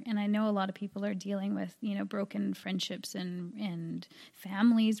and I know a lot of people are dealing with, broken friendships and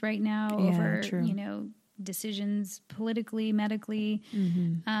families right now over, true. Decisions politically, medically,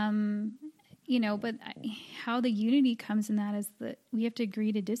 Mm-hmm. but how the unity comes in that is that we have to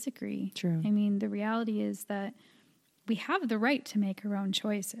agree to disagree. True. I mean, the reality is that we have the right to make our own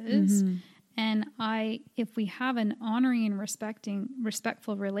choices. Mm-hmm. And if we have an honoring and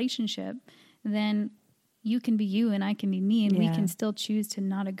respectful relationship, then you can be you and I can be me, and we can still choose to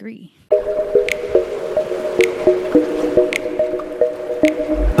not agree.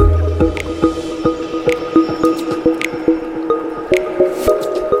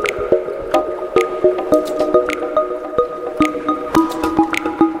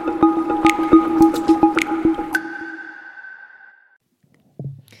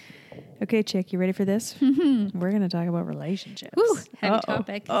 Okay, Chick, you ready for this? Mm-hmm. We're going to talk about relationships. Ooh, heavy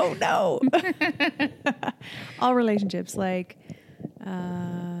topic. Oh, no. All relationships, like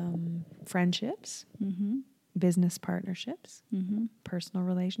friendships, business partnerships, personal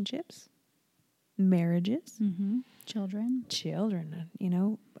relationships, marriages, Children,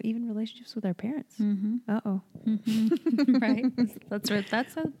 even relationships with our parents. right.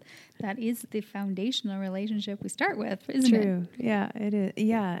 That is the foundational relationship we start with, isn't it? True. Yeah, it is.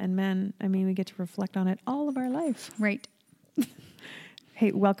 Yeah. And man, we get to reflect on it all of our life. Right.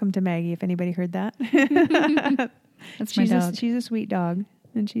 Hey, welcome to Maggie, if anybody heard that. That's my dog. She's a sweet dog,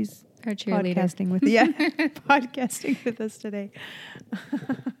 and she's our cheerleader. Podcasting with us today.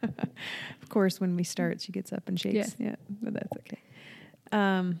 Of course, when we start, she gets up and shakes. Yeah, but that's okay.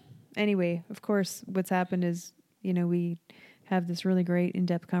 Anyway, of course, what's happened is, we have this really great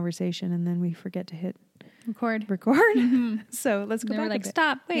in-depth conversation, and then we forget to hit record. So let's go back. We're like,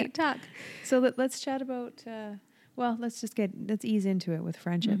 stop, wait, talk. So let's chat about. Let's ease into it with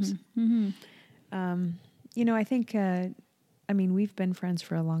friendships. I think. We've been friends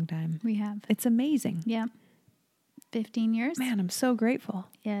for a long time. We have. It's amazing. Yeah. 15 years. Man, I'm so grateful.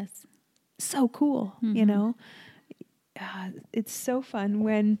 Yes. So cool. It's so fun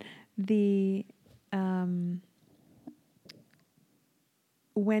when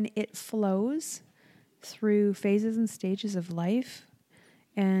when it flows through phases and stages of life,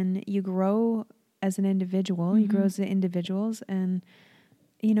 and you grow as an individual, you grow as individuals, and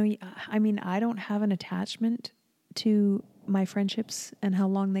I don't have an attachment to my friendships and how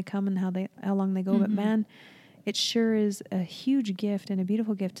long they come and how long they go, but man, it sure is a huge gift and a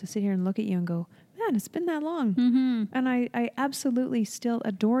beautiful gift to sit here and look at you and go, man, it's been that long. And I absolutely still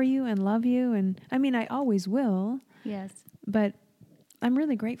adore you and love you, and I always will. Yes. But I'm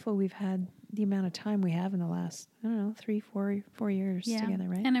really grateful we've had the amount of time we have in the last, 3-4 years together,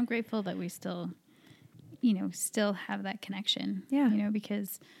 right? And I'm grateful that we still have that connection. Yeah.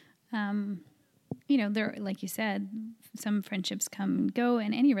 Because there, like you said, some friendships come and go,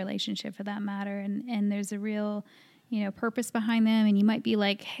 in any relationship for that matter. And there's a real, purpose behind them. And you might be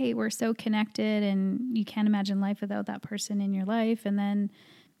like, hey, we're so connected and you can't imagine life without that person in your life. And then,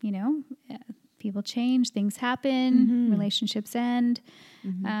 people change, things happen, relationships end.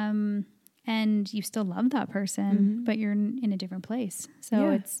 And you still love that person, but you're in a different place.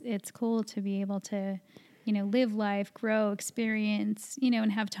 So it's cool to be able to, live life, grow, experience, and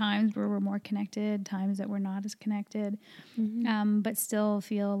have times where we're more connected, times that we're not as connected, but still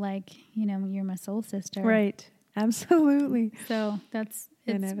feel like, you're my soul sister. Right. Absolutely. So it's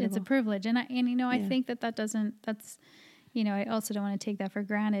a privilege. And I think that's, I also don't want to take that for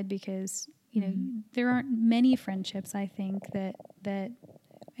granted, because, there aren't many friendships, I think, that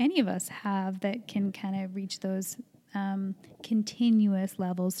any of us have that can kind of reach those continuous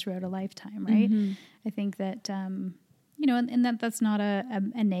levels throughout a lifetime, right? I think that, and that's not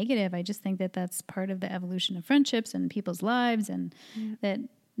a negative. I just think that that's part of the evolution of friendships and people's lives, and that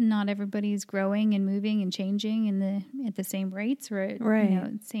not everybody's growing and moving and changing at the same rates or at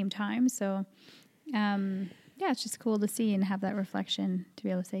the same time. So, it's just cool to see and have that reflection to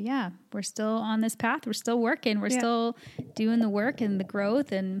be able to say, we're still on this path. We're still working. We're still doing the work and the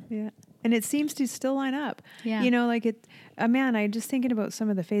growth. And and it seems to still line up. Yeah. I just thinking about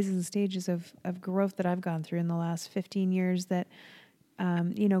some of the phases and stages of growth that I've gone through in the last 15 years that,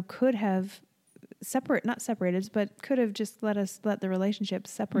 could have not separated, but could have just let the relationship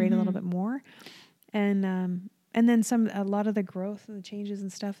separate a little bit more. And then a lot of the growth and the changes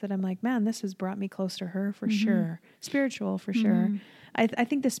and stuff that I'm like, man, this has brought me close to her for sure. Spiritual for sure. I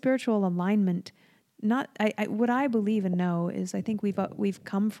think the spiritual alignment, what I believe and know is, I think we've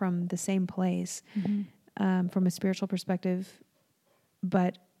come from the same place, from a spiritual perspective,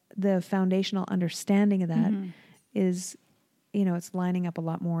 but the foundational understanding of that is, it's lining up a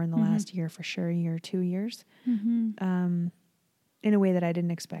lot more in the last year for sure, 2 years. in a way that I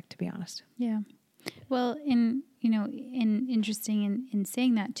didn't expect, to be honest. Yeah. Well, interesting in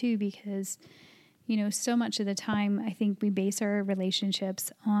saying that too, because, so much of the time I think we base our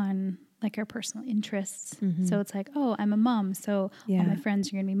relationships on like our personal interests. Mm-hmm. So it's like, oh, I'm a mom, so all my friends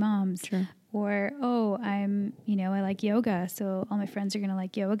are going to be moms. Sure. Or, oh, I'm, I like yoga, so all my friends are going to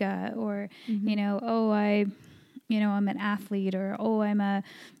like yoga. Or, I'm an athlete, or, I'm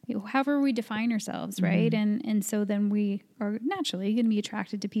however we define ourselves, right? And so then we are naturally going to be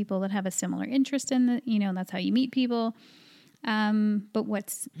attracted to people that have a similar interest in and that's how you meet people. But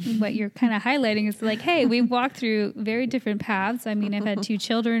what you're kind of highlighting is like, hey, we've walked through very different paths. I mean, I've had 2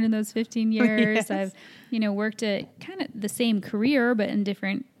 children in those 15 years. Yes. I've, worked at kind of the same career, but in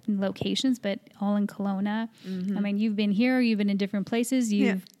different locations, but all in Kelowna. Mm-hmm. I mean, you've been here, you've been in different places,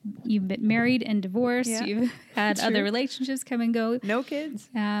 you've been married and divorced, you've had other relationships come and go. No kids.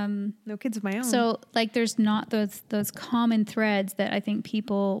 No kids of my own. So like there's not those common threads that I think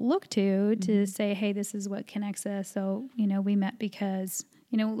people look to say, hey, this is what connects us. So, we met because,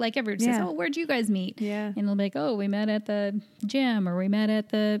 like everyone says, oh, where'd you guys meet? Yeah. And they'll be like, oh, we met at the gym, or we met at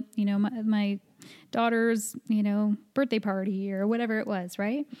the, my daughter's, birthday party, or whatever it was,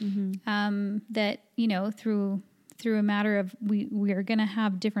 right? Mm-hmm. That, through a matter of we are going to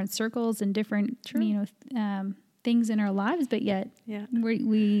have different circles and different, things in our lives, but yet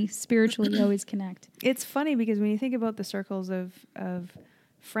we spiritually always connect. It's funny because when you think about the circles of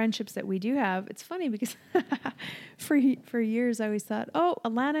friendships that we do have, it's funny because for years I always thought, oh,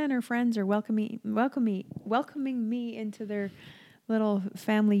 Alana and her friends are welcoming me into their little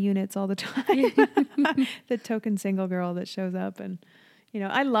family units all the time. The token single girl that shows up, and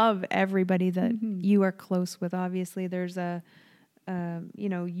I love everybody that you are close with. Obviously, there's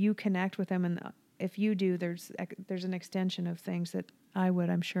you connect with them, and if you do, there's an extension of things that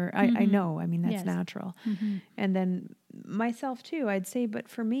I'm sure I know. I mean, that's natural. Mm-hmm. And then myself too, I'd say. But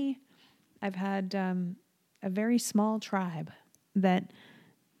for me, I've had a very small tribe that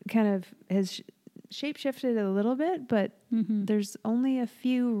kind of has shape-shifted a little bit, but there's only a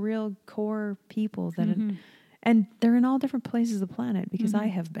few real core people that and they're in all different places of the planet because I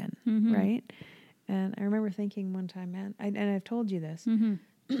have been, right? And I remember thinking one time, man, and I've told you this,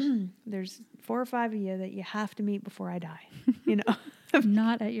 there's 4 or 5 of you that you have to meet before I die,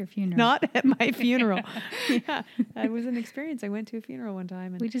 Not at your funeral. Not at my funeral. Yeah. It was an experience. I went to a funeral one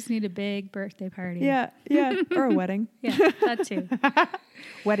time. And we just need a big birthday party. Yeah. Or a wedding. Yeah, that too.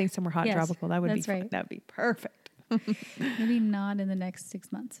 Wedding somewhere hot, tropical. That would be right. That would be perfect. Maybe not in the next 6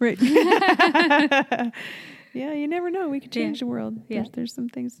 months. Right. Yeah, you never know. We could change the world. There's some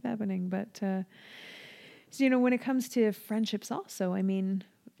things happening. But, so, when it comes to friendships also, I mean,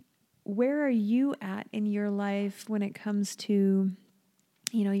 where are you at in your life when it comes to,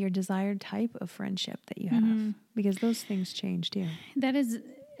 your desired type of friendship that you have? Because those things change too. That is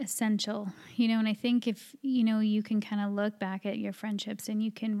essential, and I think if, you can kind of look back at your friendships and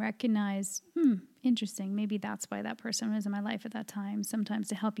you can recognize, interesting, maybe that's why that person was in my life at that time, sometimes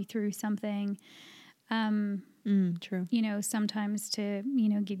to help you through something. True. Sometimes to,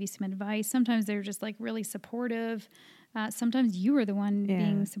 give you some advice. Sometimes they're just like really supportive. Sometimes you were the one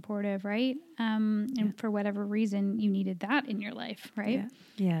being supportive, right? And for whatever reason, you needed that in your life, right?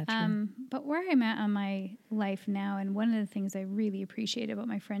 Yeah, true. But where I'm at on my life now, and one of the things I really appreciate about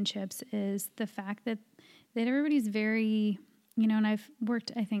my friendships is the fact that everybody's very, and I've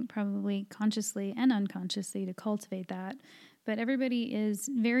worked, I think, probably consciously and unconsciously to cultivate that. But everybody is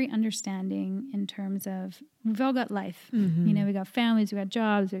very understanding in terms of, we've all got life. We got families, we got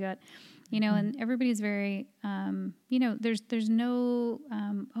jobs, we got, and everybody's very, there's no,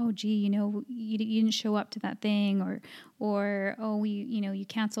 oh, gee, you didn't show up to that thing, or oh, you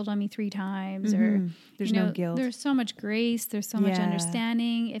canceled on me 3 times, or there's no guilt. There's so much grace. There's so much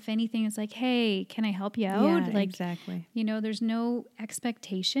understanding. If anything, it's like, hey, can I help you out? Yeah, exactly. There's no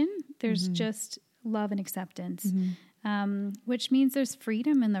expectation. There's just love and acceptance. Which means there's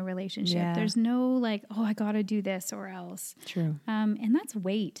freedom in the relationship. Yeah. There's no like, oh, I got to do this or else. True. And that's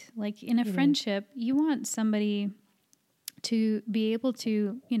weight. Like in a friendship, you want somebody to be able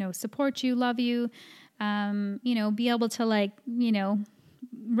to, support you, love you, be able to like,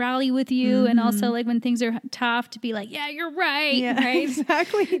 rally with you. And also like when things are tough to be like, yeah, you're right. Yeah, right.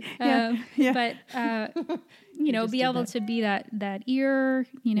 Exactly. But, be able to be that ear,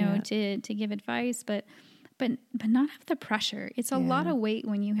 to give advice, but not have the pressure. It's a lot of weight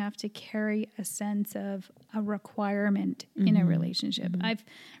when you have to carry a sense of a requirement in a relationship. I've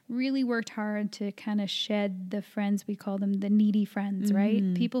really worked hard to kind of shed the friends, we call them the needy friends, right?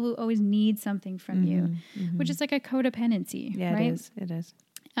 People who always need something from you, which is like a codependency, right? It is.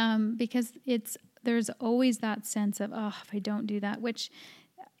 Because it's there's always that sense of, oh, if I don't do that, which,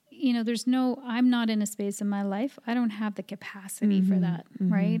 I'm not in a space in my life. I don't have the capacity for that,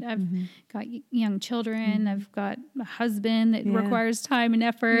 right? I've got young children. I've got a husband that requires time and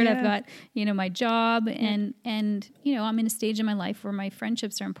effort. I've got, my job and, I'm in a stage in my life where my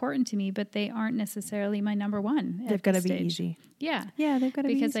friendships are important to me, but they aren't necessarily my number one. They've got to be easy. Yeah. Yeah, they've got to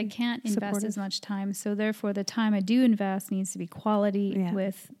be easy. Because I can't invest as much time. So therefore the time I do invest needs to be quality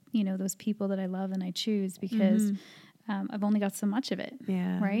with, those people that I love and I choose, because I've only got so much of it.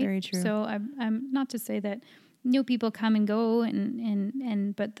 Yeah, right. Very true. So I'm not to say that people come and go,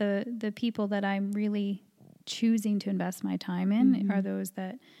 but the people that I'm really choosing to invest my time in are those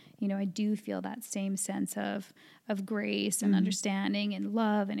that I do feel that same sense of grace and understanding and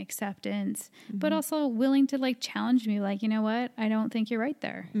love and acceptance, but also willing to like challenge me, like, you know what, I don't think you're right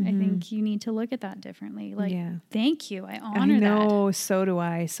there. I think you need to look at that differently. Like, thank you. I honor that. I know. So do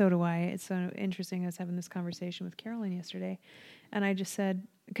I. It's so interesting. I was having this conversation with Carolyn yesterday, and I just said,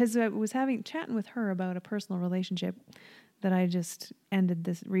 because I was chatting with her about a personal relationship that I just ended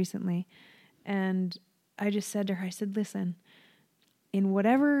this recently. And I just said to her, I said, listen, in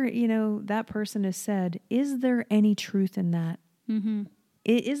whatever, that person has said, is there any truth in that?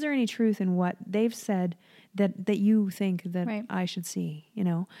 Is there any truth in what they've said that you think that I should see,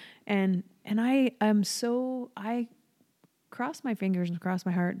 And I cross my fingers and cross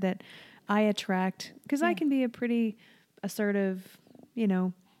my heart that I attract, because I can be a pretty assertive,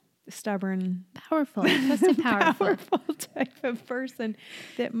 stubborn, powerful type of person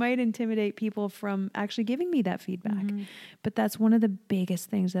that might intimidate people from actually giving me that feedback. But that's one of the biggest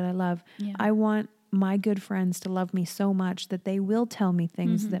things that I love. I want my good friends to love me so much that they will tell me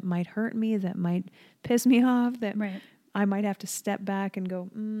things that might hurt me, that might piss me off, that I might have to step back and go,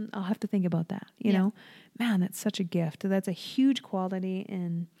 I'll have to think about that. You know, man, that's such a gift. That's a huge quality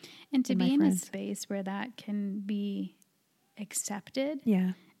and to be in a space where that can be accepted.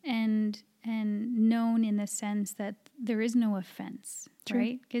 And known in the sense that there is no offense,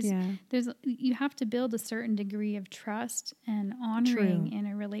 right? Because you have to build a certain degree of trust and honoring in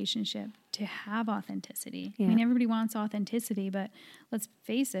a relationship to have authenticity. I mean, everybody wants authenticity, but let's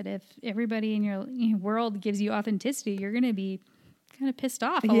face it, if everybody in your world gives you authenticity, you're going to be kind of pissed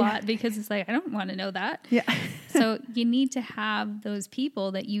off a lot, because it's like, I don't want to know that. So you need to have those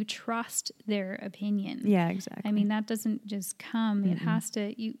people that you trust their opinion. Exactly. I mean, that doesn't just come. It has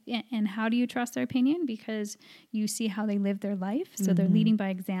to, and how do you trust their opinion? Because you see how they live their life. So they're leading by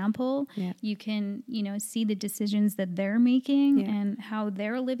example. You can, see the decisions that they're making and how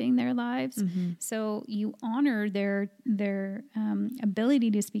they're living their lives. So you honor their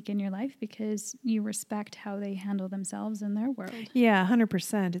ability to speak in your life because you respect how they handle themselves in their world.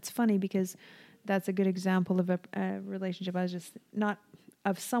 100%. It's funny because that's a good example of a relationship. I was just not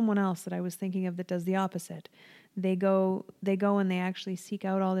of someone else that I was thinking of that does the opposite. They go and they actually seek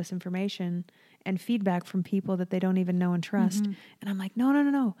out all this information and feedback from people that they don't even know and trust. And I'm like,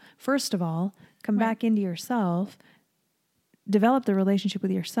 no. First of all, come back into yourself, develop the relationship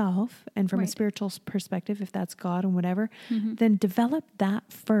with yourself, and from a spiritual perspective, if that's God and whatever, then develop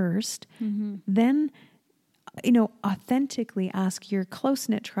that first. Then authentically ask your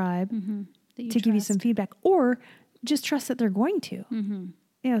close-knit tribe to give you some feedback, or just trust that they're going to.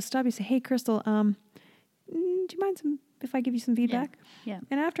 Stop you, say, hey, Crystal, do you mind if I give you some feedback?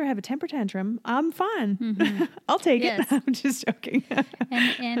 And after I have a temper tantrum, I'm fine. I'll take it. I'm just joking.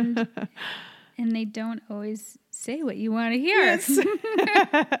 and they don't always say what you want to hear.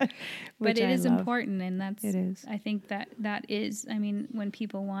 But it is important, and it is. I think that is, I mean, when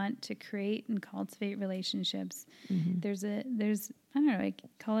people want to create and cultivate relationships, there's I don't know, I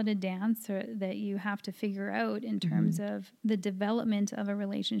call it a dance, or that you have to figure out in terms of the development of a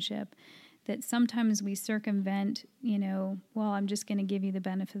relationship, that sometimes we circumvent, I'm just going to give you the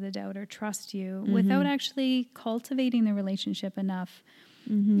benefit of the doubt or trust you without actually cultivating the relationship enough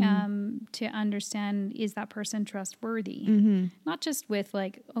to understand, is that person trustworthy? Not just with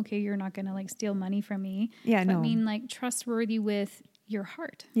like, okay, you're not going to like steal money from me. I mean, like, trustworthy with your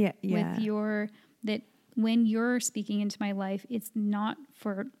heart. With that when you're speaking into my life, it's not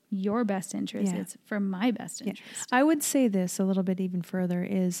for your best interest. It's for my best interest. I would say this a little bit even further,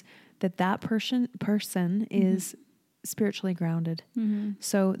 is that person is spiritually grounded.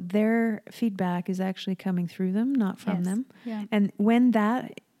 So their feedback is actually coming through them, not from them. And when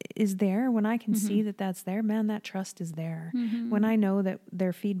that is there, when I can see that that's there, man, that trust is there. When I know that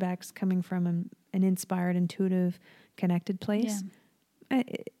their feedback's coming from an inspired, intuitive, connected place,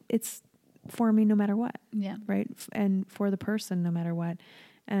 it's for me no matter what. Right? And for the person no matter what.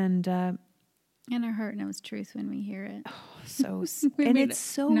 And our heart knows truth when we hear it. And it's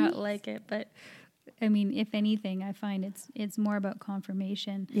so not like it, but I mean, if anything, I find it's more about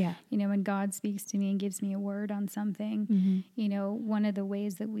confirmation. Yeah. You know, when God speaks to me and gives me a word on something, you know, one of the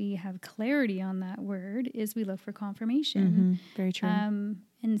ways that we have clarity on that word is we look for confirmation. Very true.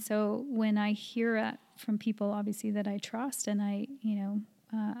 And so when I hear it from people, obviously, that I trust and I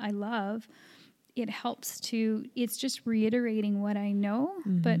love, it helps it's just reiterating what I know,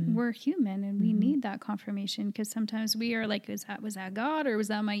 but we're human and we need that confirmation, because sometimes we are like, was that God, or was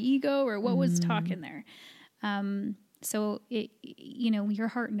that my ego, or what was talking there? So your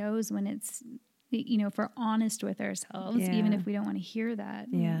heart knows when it's, if we're honest with ourselves, even if we don't want to hear that,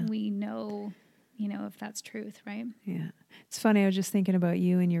 we know, if that's truth, right? Yeah. It's funny. I was just thinking about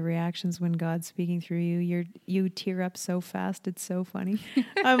you and your reactions when God's speaking through you. You tear up so fast. It's so funny.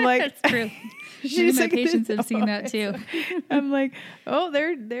 I'm like, that's true. My patients have seen that too. I'm like, oh,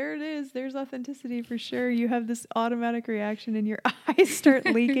 there it is. There's authenticity for sure. You have this automatic reaction and your eyes start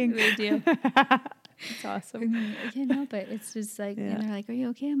leaking. They do. It's awesome. But it's just like, and they're like, are you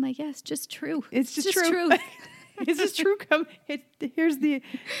okay? I'm like, yes, just true. It's just true. It's just true. Here's the,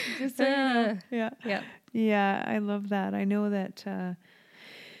 just so you know. Yeah. I love that. I know that,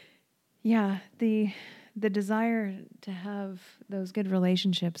 the desire to have those good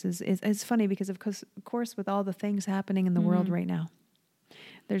relationships is funny, because of course, with all the things happening in the world right now,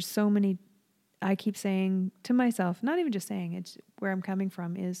 there's so many, I keep saying to myself, not even just saying, it's where I'm coming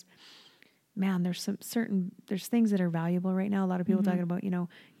from is, man, there's things that are valuable right now. A lot of people talking about, you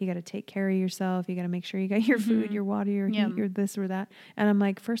got to take care of yourself. You got to make sure you got your food, your water, your heat, your this or that. And I'm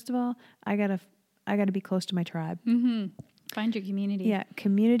like, first of all, I got to be close to my tribe. Find your community. Yeah.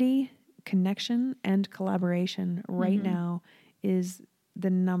 Community, connection, and collaboration right now is the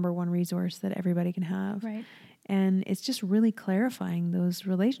number one resource that everybody can have. Right. And it's just really clarifying those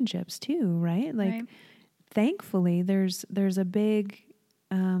relationships too, right? Like, thankfully there's a big,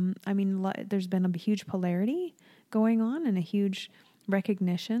 there's been a huge polarity going on and a huge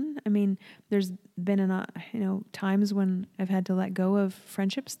recognition. I mean, there's been times when I've had to let go of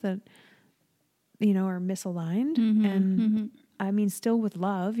friendships that, are misaligned. And I mean, still with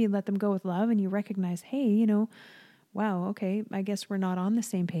love, you let them go with love and you recognize, hey, wow, okay, I guess we're not on the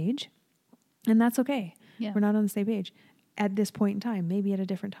same page. And that's okay. Yeah. We're not on the same page at this point in time, maybe at a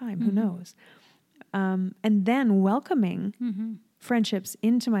different time, who knows? And then welcoming friendships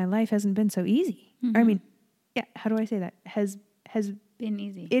into my life hasn't been so easy. I mean, how do I say that? Has been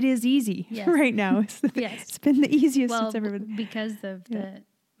easy. It is easy right now. It's been the easiest since ever been. Because of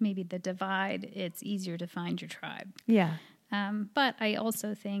maybe the divide, it's easier to find your tribe. Yeah. But I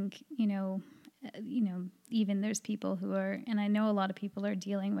also think, even there's people who are, and I know a lot of people are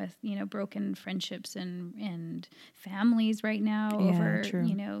dealing with, broken friendships and families right now over,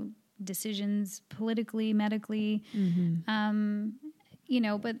 decisions politically, medically,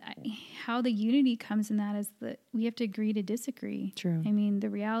 but how the unity comes in that is that we have to agree to disagree. True. I mean, the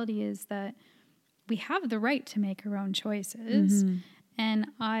reality is that we have the right to make our own choices. And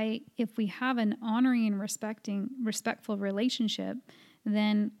if we have an honoring and respectful relationship,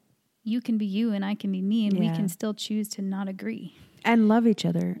 then you can be you and I can be me, and we can still choose to not agree. And love each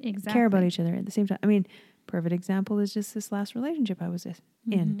other. Exactly. Care about each other at the same time. I mean, perfect example is just this last relationship I was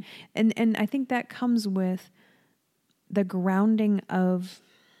in. And I think that comes with the grounding of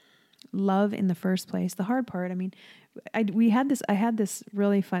love in the first place. The hard part, I mean, I had this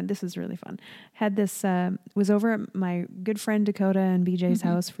really fun, this is really fun. Was over at my good friend Dakota and BJ's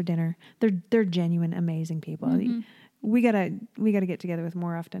house for dinner. They're genuine, amazing people. We gotta get together with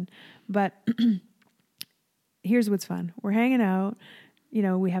more often. But here's what's fun. We're hanging out,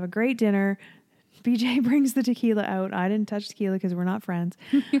 we have a great dinner. BJ brings the tequila out. I didn't touch tequila because we're not friends,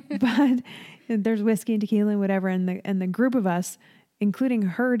 but there's whiskey and tequila and whatever. And the group of us, including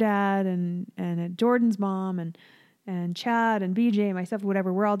her dad and Jordan's mom and Chad and BJ and myself,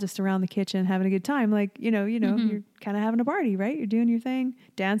 whatever, we're all just around the kitchen having a good time. Like, you're kind of having a party, right? You're doing your thing,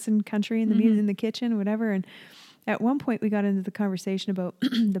 dancing country in the music in the kitchen, whatever. And at one point we got into the conversation about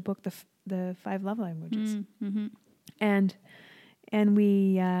the book, the 5 Love Languages. And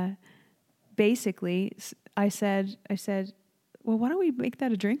we, basically, I said, well, why don't we make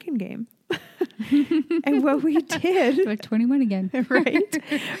that a drinking game? And what we did... We're 21 again. Right?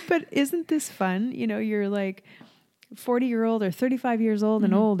 But isn't this fun? You're like 40-year-old or 35 years old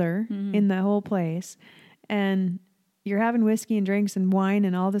and older in the whole place. And you're having whiskey and drinks and wine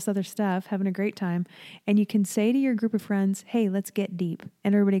and all this other stuff, having a great time. And you can say to your group of friends, hey, let's get deep.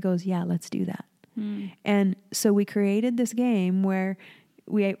 And everybody goes, yeah, let's do that. And so we created this game where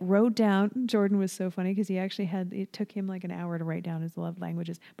we wrote down, Jordan was so funny because it took him like an hour to write down his love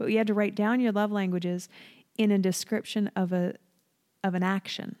languages, but we had to write down your love languages in a description of an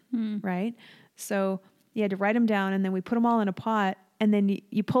action, right? So you had to write them down, and then we put them all in a pot, and then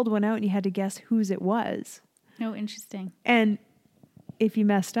you pulled one out and you had to guess whose it was. Oh, interesting. And if you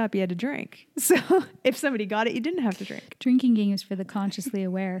messed up, you had to drink. So if somebody got it, you didn't have to drink. Drinking games for the consciously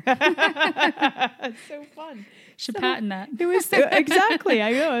aware. It's so fun. Should patent that. It was exactly.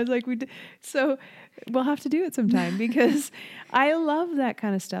 I know. I was like, so we'll have to do it sometime, because I love that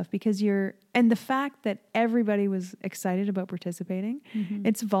kind of stuff, because and the fact that everybody was excited about participating,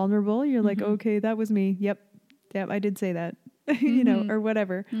 it's vulnerable. You're like, okay, that was me. Yep, I did say that, or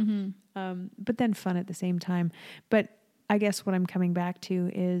whatever. But then fun at the same time. But I guess what I'm coming back to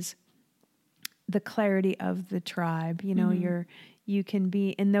is the clarity of the tribe. You can be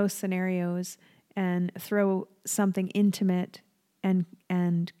in those scenarios and throw something intimate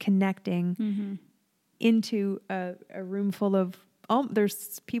and connecting into a room full of,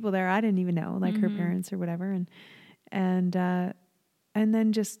 there's people there I didn't even know, like her parents or whatever, and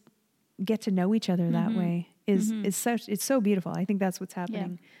then just get to know each other that way is so beautiful. I think that's what's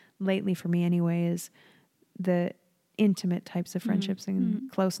happening lately for me anyway, is the intimate types of friendships and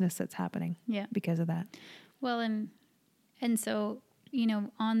closeness that's happening because of that. Well, and so,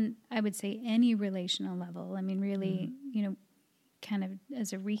 on, I would say, any relational level, I mean, really, kind of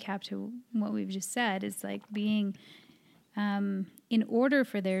as a recap to what we've just said, is like being, in order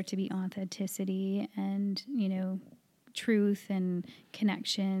for there to be authenticity and, truth and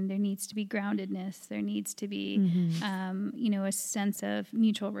connection, there needs to be groundedness. There needs to be, a sense of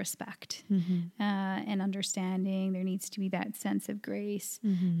mutual respect and understanding. There needs to be that sense of grace,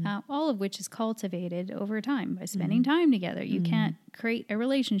 all of which is cultivated over time by spending time together. You can't create a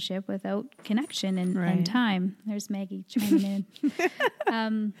relationship without connection and time. There's Maggie chiming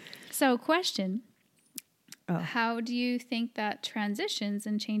in. So question. How do you think that transitions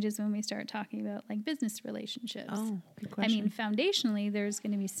and changes when we start talking about like business relationships? Oh, good question. I mean, foundationally, there's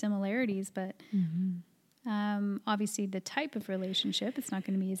going to be similarities, but obviously the type of relationship, it's not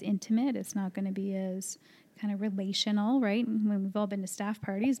going to be as intimate. It's not going to be as kind of relational, right? And we've all been to staff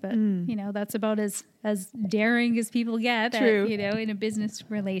parties, but that's about as daring as people get, in a business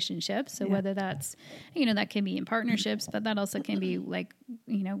relationship. So whether that's, that can be in partnerships, but that also can be like,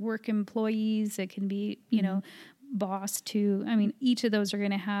 work employees. It can be, boss to, each of those are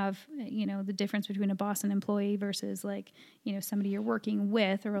going to have, the difference between a boss and employee versus like, somebody you're working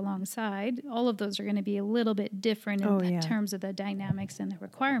with or alongside. All of those are going to be a little bit different in terms of the dynamics and the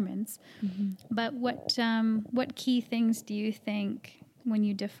requirements. But what key things do you think when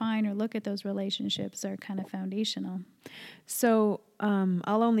you define or look at those relationships are kind of foundational? So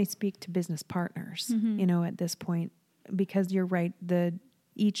I'll only speak to business partners, at this point, because you're right.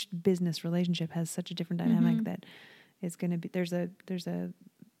 Each business relationship has such a different dynamic that it's going to be, there's a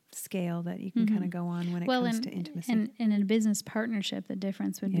scale that you can kind of go on when it comes to intimacy. And in a business partnership, the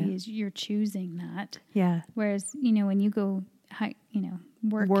difference would be is you're choosing that. Yeah. Whereas, when you go,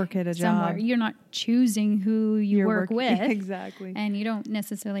 work at a somewhere, job, you're not choosing who you work with. Exactly. And you don't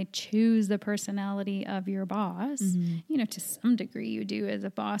necessarily choose the personality of your boss. To some degree you do as a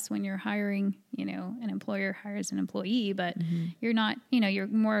boss when you're hiring, an employer hires an employee, but you're not, you're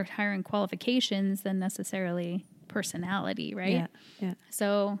more hiring qualifications than necessarily personality, right? Yeah.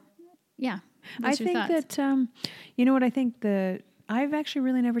 So, I think that, what I think I've actually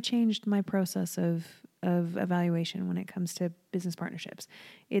really never changed my process of evaluation when it comes to business partnerships.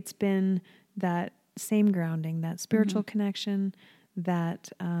 It's been that same grounding, that spiritual connection,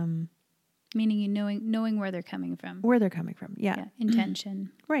 that meaning knowing where they're coming from. Yeah.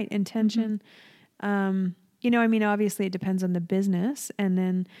 Intention. Right. Intention. Obviously it depends on the business. And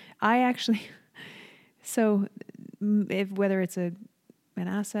then I actually, whether it's an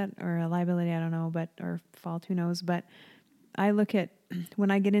asset or a liability, I don't know, or fault, who knows, but I look at,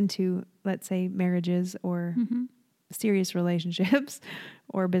 when I get into, let's say, marriages or serious relationships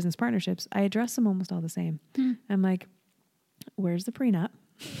or business partnerships, I address them almost all the same. I'm like, where's the prenup?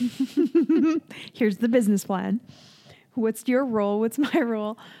 Here's the business plan. What's your role? What's my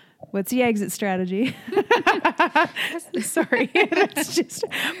role? What's the exit strategy? Sorry, it's just.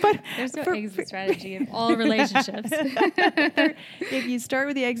 But there's no exit strategy in all relationships. If you start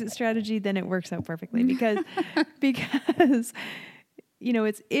with the exit strategy, then it works out perfectly because it's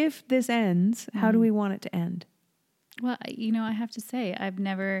if this ends, how do we want it to end? Well, I have to say, I've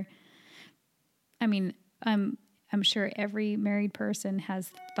never. I'm sure every married person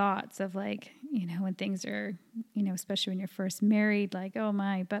has thoughts of like, when things are, especially when you're first married, like, oh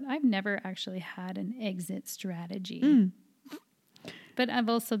my, but I've never actually had an exit strategy. But I've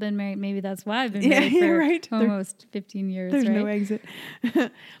also been married. Maybe that's why I've been married for almost 15 years. There's right? no exit.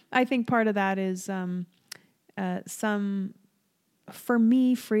 I think part of that is for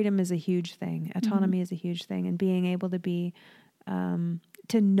me, freedom is a huge thing. Autonomy is a huge thing, and being able to be,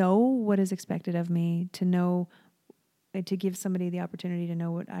 to know what is expected of me, to know, to give somebody the opportunity to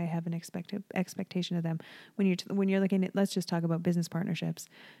know what I have an expectation of them. When you're looking at, let's just talk about business partnerships.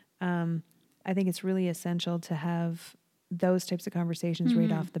 I think it's really essential to have those types of conversations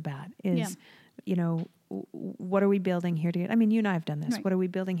right off the bat. What are we building here together? I mean, you and I have done this. Right. What are we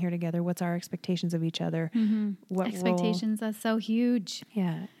building here together? What's our expectations of each other? What expectations? Role? That's so huge.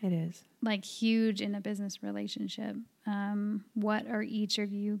 Yeah, it is. Like huge in a business relationship. What are each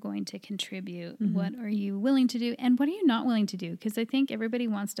of you going to contribute? What are you willing to do? And what are you not willing to do? Because I think everybody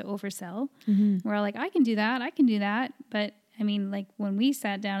wants to oversell. We're all like, I can do that. But I mean, like when we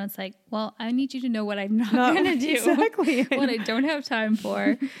sat down, it's like, well, I need you to know what I'm not going to do. Exactly. What I don't have time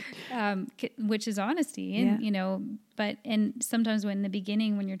for, which is honesty. And, and sometimes when in the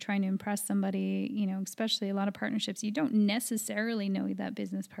beginning, when you're trying to impress somebody, especially a lot of partnerships, you don't necessarily know that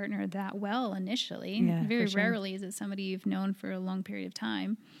business partner that well initially. Yeah, very rarely is it somebody you've known for a long period of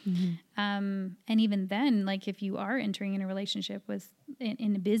time. And even then, like if you are entering in a relationship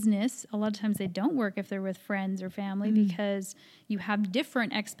in a business, a lot of times they don't work if they're with friends or family because you have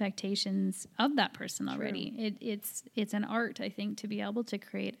different expectations of that person already. It's an art, I think, to be able to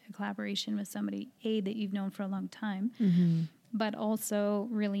create a collaboration with somebody, that you've known for a long time, but also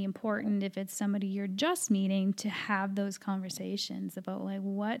really important if it's somebody you're just meeting to have those conversations about like,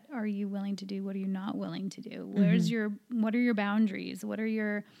 what are you willing to do? What are you not willing to do? What are your boundaries? What are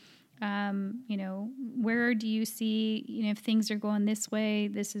your where do you see, if things are going this way,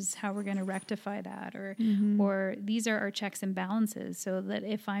 this is how we're going to rectify that, or these are our checks and balances, so that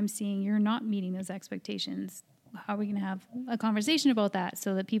if I'm seeing you're not meeting those expectations, how are we going to have a conversation about that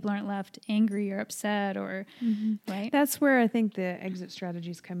so that people aren't left angry or upset or, right? That's where I think the exit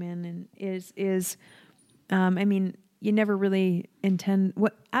strategies come in, and I mean, you never really intend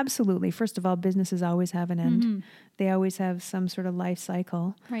absolutely. First of all, businesses always have an end. They always have some sort of life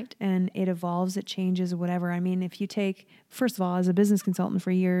cycle, right? And it evolves, it changes, whatever. I mean, if you take, first of all, as a business consultant for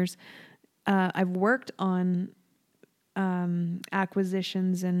years, I've worked on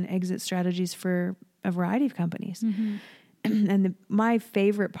acquisitions and exit strategies for a variety of companies. And my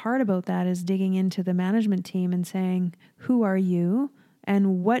favorite part about that is digging into the management team and saying, who are you?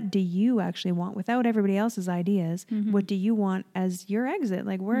 And what do you actually want without everybody else's ideas? What do you want as your exit?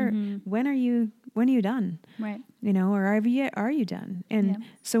 Like when are you done? Right. Or are you done? And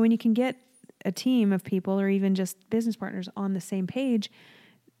so when you can get a team of people or even just business partners on the same page,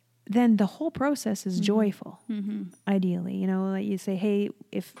 then the whole process is joyful. Ideally, like you say, hey,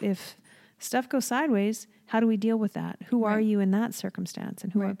 if stuff goes sideways, how do we deal with that? Who are you in that circumstance?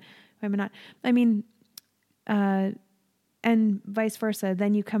 And who am I not? I mean, and vice versa,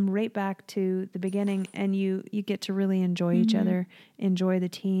 then you come right back to the beginning and you get to really enjoy each other, enjoy the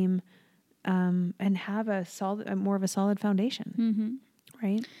team, and have more of a solid foundation.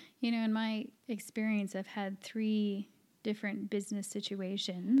 Right? In my experience, I've had 3 different business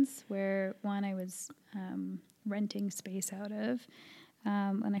situations where one I was renting space out of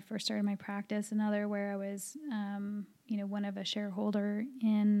when I first started my practice, another where I was, one of a shareholder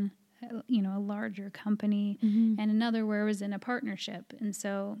in a larger company, and another where I was in a partnership. And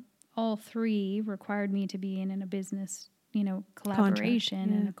so all 3 required me to be in a business,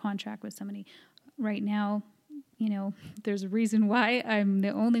 collaboration and a contract with somebody. Right now, there's a reason why I'm the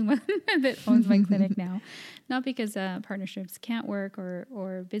only one that owns my clinic now. Not because partnerships can't work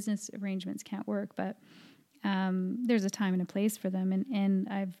or business arrangements can't work, but there's a time and a place for them. And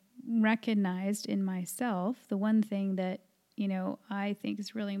I've recognized in myself the one thing that I think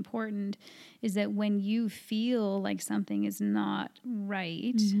is really important is that when you feel like something is not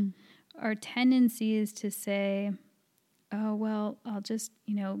right, our tendency is to say, oh, well, I'll just,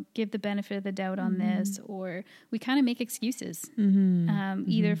 give the benefit of the doubt on this, or we kind of make excuses,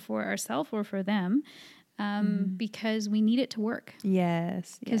 either for ourselves or for them, because we need it to work.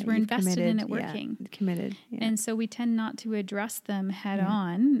 Yes. Because we're invested in it working. Yeah, committed. Yeah. And so we tend not to address them head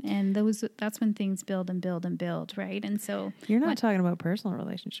on. And that's when things build and build and build, right? And so you're not talking about personal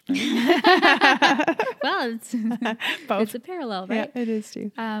relationships, right? Well, it's a parallel, right? Yeah, it is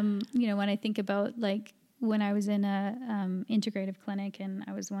too. When I think about when I was in a integrative clinic and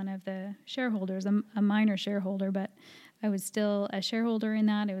I was one of the shareholders, a minor shareholder, but I was still a shareholder in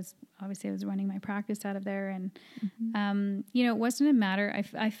that. I was running my practice out of there. And, it wasn't a matter.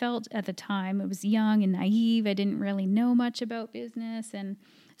 I felt at the time, it was young and naive. I didn't really know much about business. And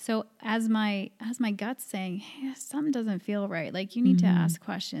so as my gut's saying, hey, something doesn't feel right. Like you need to ask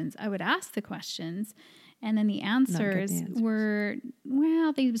questions. I would ask the questions. And then the answers were,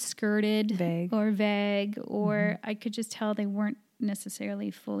 well, they skirted vague, or I could just tell they weren't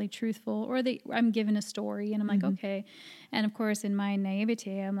necessarily fully truthful, or I'm given a story and I'm like, okay. And of course, in my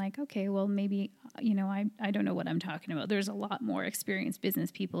naivete, I'm like, okay, well, maybe, I don't know what I'm talking about. There's a lot more experienced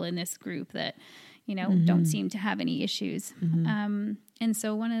business people in this group that, don't seem to have any issues. And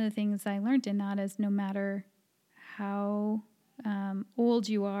so one of the things I learned in that is no matter how old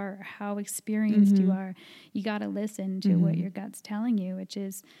you are, or how experienced you are, you got to listen to what your gut's telling you, which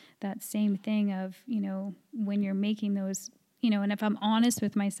is that same thing of, when you're making those, and if I'm honest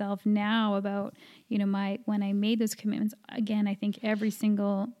with myself now about, when I made those commitments, again, I think every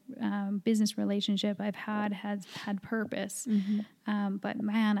single business relationship I've had has had purpose. But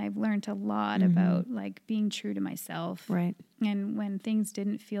man, I've learned a lot about like being true to myself. Right. And when things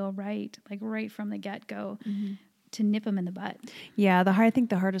didn't feel right, like right from the get-go, to nip them in the butt. Yeah. I think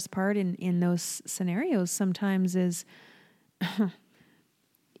the hardest part in those scenarios sometimes is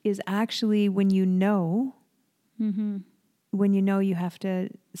actually when you have to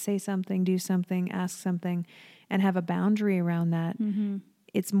say something, do something, ask something, and have a boundary around that,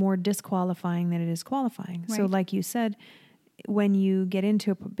 it's more disqualifying than it is qualifying. Right. So like you said, when you get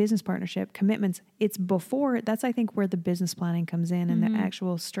into a business partnership, commitments, it's before, that's I think where the business planning comes in and the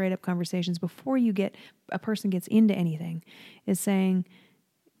actual straight up conversations before a person gets into anything, is saying,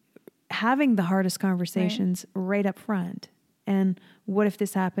 having the hardest conversations right up front. And what if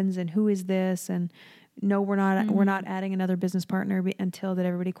this happens, and who is this? And no, we're not adding another business partner until that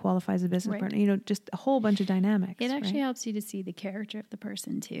everybody qualifies as a business partner. Just a whole bunch of dynamics. It actually helps you to see the character of the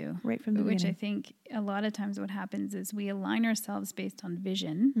person too. Right from the beginning. Which I think a lot of times what happens is we align ourselves based on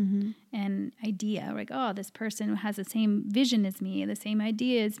vision and idea. Like, oh, this person has the same vision as me, the same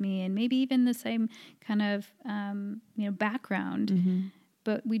idea as me, and maybe even the same kind of, background.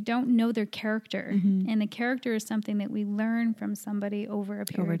 But we don't know their character. And the character is something that we learn from somebody over a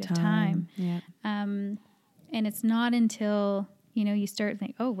period of time. Yeah. And it's not until, you start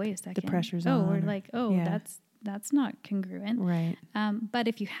thinking, oh, wait a second. The pressure's on. We're like, that's not congruent. Right. But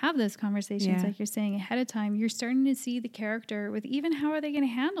if you have those conversations, like you're saying ahead of time, you're starting to see the character with even how are they going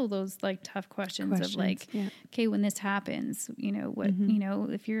to handle those like tough questions of like, okay, when this happens,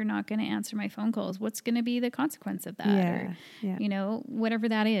 if you're not going to answer my phone calls, what's going to be the consequence of that? Or, whatever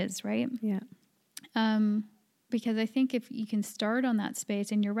that is. Right. Yeah. Because I think if you can start on that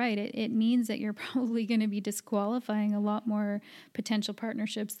space, and you're right, it means that you're probably going to be disqualifying a lot more potential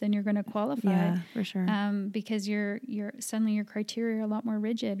partnerships than you're going to qualify. Yeah, for sure. Because suddenly your criteria are a lot more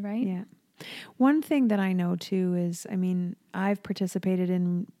rigid, right? Yeah. One thing that I know too is, I've participated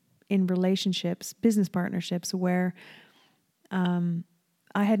in relationships, business partnerships, where I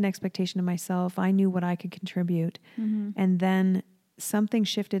had an expectation of myself. I knew what I could contribute, and then something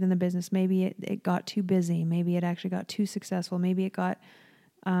shifted in the business. Maybe it got too busy. Maybe it actually got too successful. Maybe it got,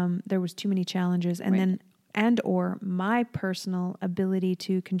 there was too many challenges. And or my personal ability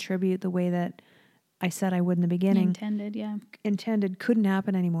to contribute the way that I said I would in the beginning. Intended couldn't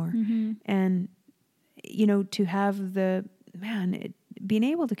happen anymore. And, to have being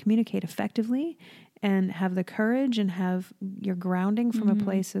able to communicate effectively and have the courage and have your grounding from a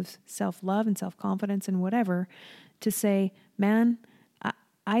place of self-love and self-confidence and whatever, to say, man,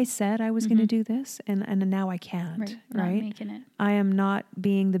 I said I was going to do this, and now I can't. Right. Not making it. I am not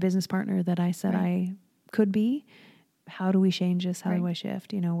being the business partner that I said I could be. How do we change this? How do I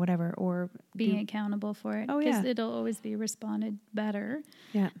shift? Whatever. Or being accountable for it. Oh, yeah. Because it'll always be responded better.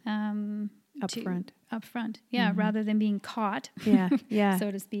 Yeah. Up front. Yeah. Rather than being caught. Yeah. Yeah.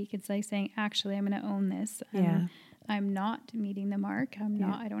 so to speak. It's like saying, actually, I'm going to own this. I'm not meeting the mark.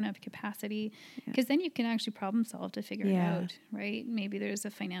 I don't have capacity, because then you can actually problem solve to figure it out, right? Maybe there's a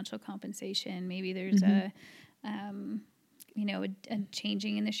financial compensation. Maybe there's a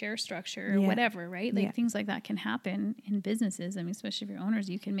changing in the share structure or whatever, right? Like things like that can happen in businesses. Especially if you're owners,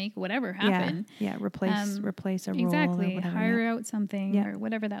 you can make whatever happen. Yeah. Replace a role. Exactly. Or whatever, hire out something or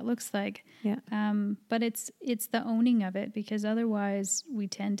whatever that looks like. Yeah. But it's the owning of it, because otherwise we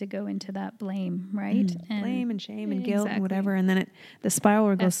tend to go into that blame, right? And blame and shame and guilt and whatever. And then the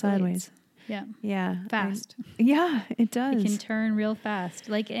spiral goes sideways. Yeah. Yeah. Fast. It does. It can turn real fast.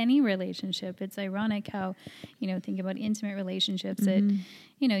 Like any relationship. It's ironic how, think about intimate relationships that,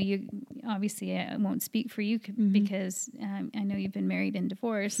 you obviously, I won't speak for you because I know you've been married and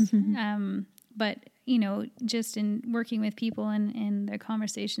divorced. But, just in working with people and the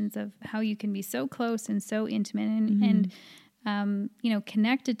conversations of how you can be so close and so intimate and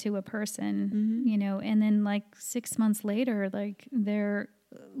connected to a person, and then like 6 months later, like they're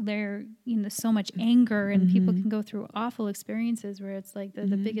so much anger, and people can go through awful experiences where it's like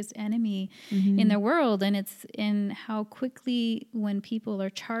the biggest enemy in the world. And it's in how quickly, when people are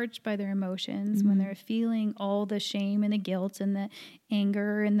charged by their emotions, when they're feeling all the shame and the guilt and the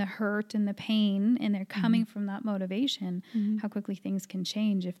anger and the hurt and the pain, and they're coming from that motivation, how quickly things can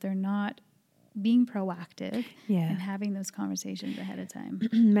change if they're not being proactive and having those conversations ahead of time.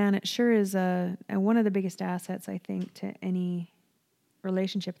 Man, it sure is one of the biggest assets, I think, to any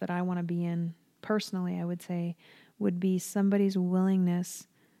relationship that I want to be in personally, I would say, would be somebody's willingness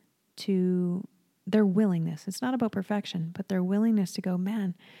to, their willingness. It's not about perfection, but their willingness to go,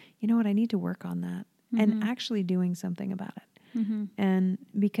 man, you know what? I need to work on that, and actually doing something about it. And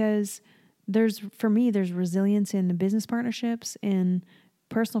because for me, there's resilience in the business partnerships, in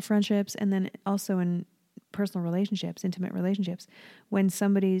personal friendships, and then also in personal relationships, intimate relationships, when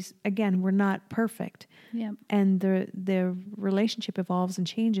somebody's, again, we're not perfect, and the relationship evolves and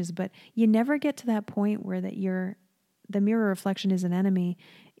changes, but you never get to that point where that the mirror reflection is an enemy.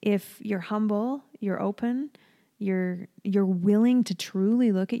 If you're humble, you're open, you're willing to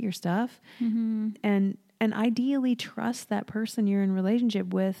truly look at your stuff, and ideally trust that person you're in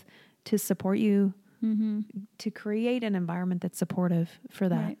relationship with to support you, to create an environment that's supportive for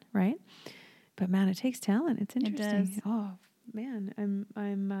that, right? But man, it takes talent. It's interesting. It does. Oh man,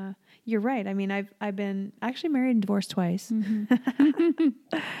 I'm. You're right. I mean, I've been actually married and divorced twice. You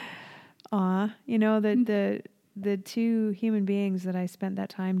know, the two human beings that I spent that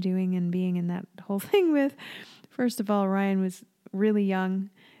time doing and being in that whole thing with. First of all, Ryan was really young,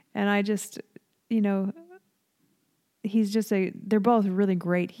 and I just, you know, they're both really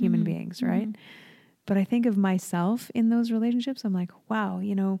great human beings, right? But I think of myself in those relationships. I'm like, wow,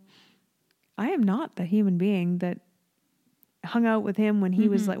 you know, I am not the human being that hung out with him when he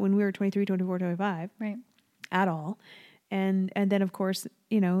was like, when we were 23, 24, 25, right? At all. And then of course,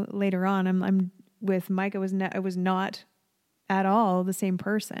 you know, later on, I'm with Mike. I was not at all the same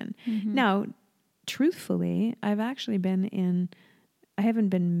person. Now, truthfully, I haven't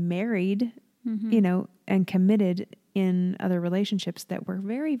been married, you know, and committed in other relationships that were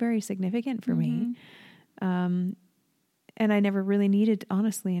very, very significant for me. And I never really needed,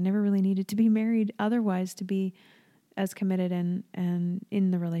 honestly, to be married otherwise to be as committed and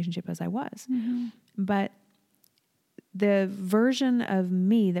in the relationship as I was. But the version of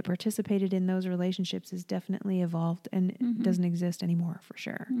me that participated in those relationships is definitely evolved and doesn't exist anymore, for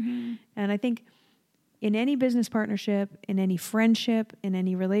sure. And I think in any business partnership, in any friendship, in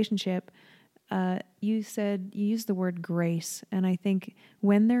any relationship, you used the word grace. And I think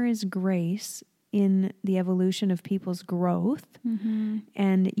when there is grace in the evolution of people's growth,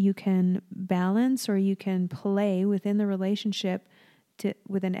 and you can balance or you can play within the relationship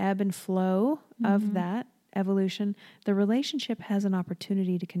with an ebb and flow of that evolution, the relationship has an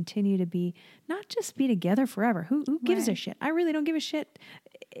opportunity to continue to be, not just be together forever. Who gives a shit? I really don't give a shit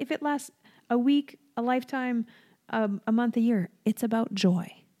if it lasts a week, a lifetime, a month, a year. It's about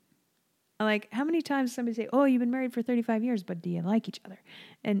joy. Like, how many times somebody say, "Oh, you've been married for 35 years, but do you like each other?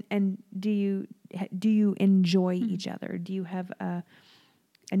 And do you enjoy each other? Do you have an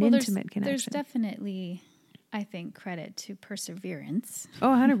intimate connection?" There's definitely, I think, credit to perseverance. Oh,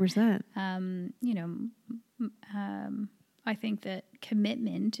 100%. You know, I think that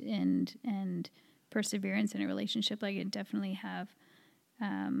commitment and perseverance in a relationship, like, it definitely have,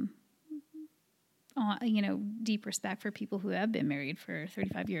 you know, deep respect for people who have been married for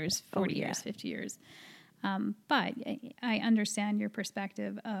 35 years, 40 years, 50 years. But I understand your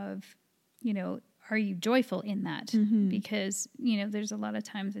perspective of, you know, are you joyful in that? Because, you know, there's a lot of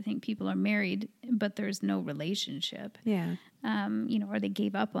times I think people are married, but there's no relationship. You know, or they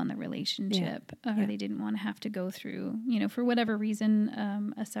gave up on the relationship, or they didn't want to have to go through, you know, for whatever reason,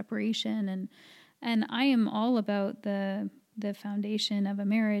 a separation. And I am all about the foundation of a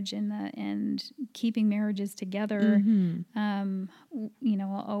marriage and keeping marriages together. You know,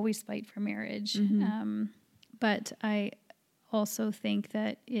 I'll always fight for marriage. But I also think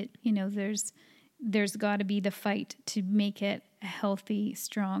that you know, there's got to be the fight to make it a healthy,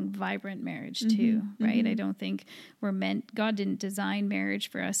 strong, vibrant marriage too, right? I don't think God didn't design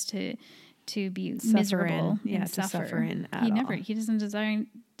marriage for us to be miserable and suffer. He doesn't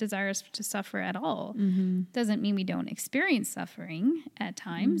desire us to suffer at all. Doesn't mean we don't experience suffering at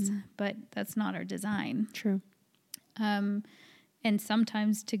times, but that's not our design. True. And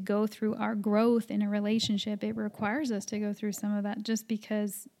sometimes to go through our growth in a relationship, it requires us to go through some of that, just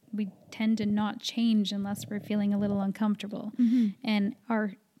because we tend to not change unless we're feeling a little uncomfortable. And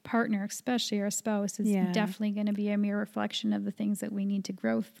partner, especially our spouse, is definitely going to be a mere reflection of the things that we need to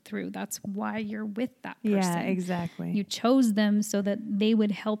grow through. That's why you're with that person. Yeah, exactly. You chose them so that they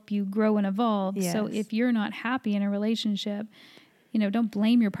would help you grow and evolve. Yes. So if you're not happy in a relationship, don't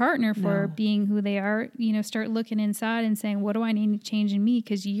blame your partner for being who they are. Start looking inside and saying, what do I need to change in me?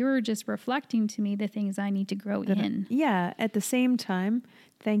 Because you're just reflecting to me the things I need to grow in. Yeah. At the same time,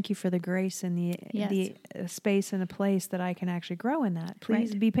 thank you for the grace and the space and a place that I can actually grow in that.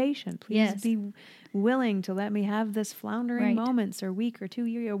 Please be patient. Please be willing to let me have this floundering moments or week or 2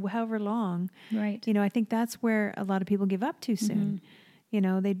 years or however long. Right. I think that's where a lot of people give up too soon.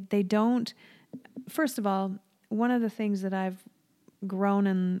 They don't. First of all, one of the things that I've grown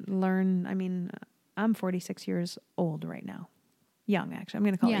and learned, I'm 46 years old right now. Young, actually. I'm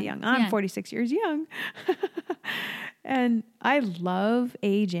going to call it young. I'm 46 years young. And I love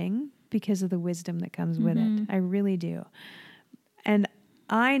aging because of the wisdom that comes with it. I really do. And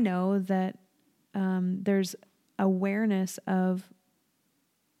I know that there's awareness of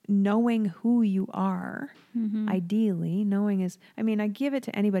knowing who you are, ideally. Knowing is, I give it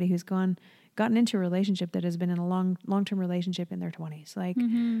to anybody who's gotten into a relationship that has been in a long-term relationship in their 20s. Like,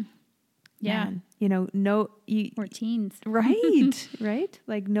 man, or teens. Right, right?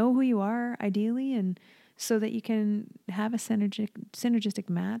 Like, know who you are, ideally, and so that you can have a synergistic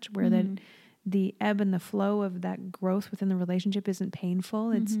match where the ebb and the flow of that growth within the relationship isn't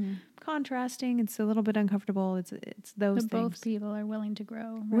painful. It's contrasting. It's a little bit uncomfortable. It's those things. Both people are willing to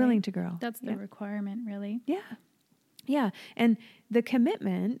grow. Right? Willing to grow. That's the requirement, really. Yeah. Yeah. And the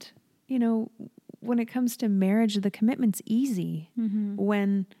commitment, when it comes to marriage, the commitment's easy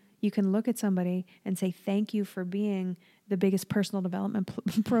when you can look at somebody and say, thank you for being the biggest personal development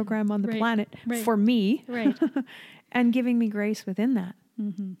program on the planet for me, and giving me grace within that.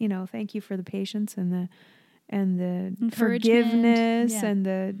 Thank you for the patience and the forgiveness and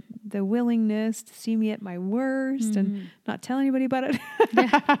the willingness to see me at my worst and not tell anybody about it.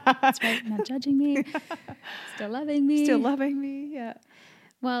 That's right. Not judging me, still loving me. Yeah.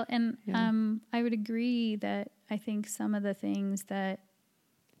 Well, and I would agree that I think some of the things that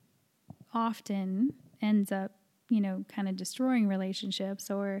often ends up, kind of destroying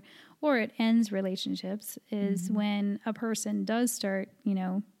relationships or it ends relationships is when a person does start,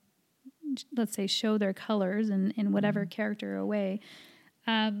 let's say, show their colors in whatever character or way.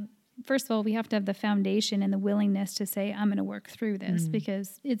 First of all, we have to have the foundation and the willingness to say, I'm going to work through this,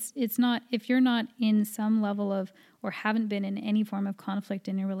 because it's not, if you're not in some level of, or haven't been in any form of conflict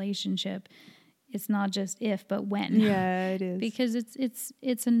in a relationship, it's not just if, but when. Yeah, it is. Because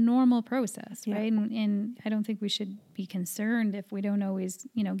it's a normal process, right? And I don't think we should be concerned if we don't always,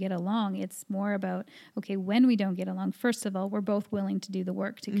 get along. It's more about, okay, when we don't get along, first of all, we're both willing to do the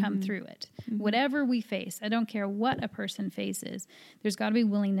work to come through it. Whatever we face, I don't care what a person faces, there's got to be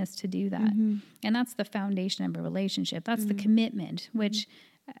willingness to do that. And that's the foundation of a relationship. That's the commitment, which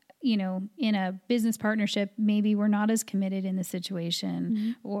in a business partnership, maybe we're not as committed in the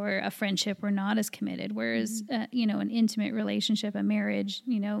situation, or a friendship, we're not as committed. Whereas, an intimate relationship, a marriage,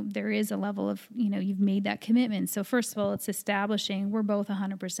 there is a level of, you've made that commitment. So first of all, it's establishing we're both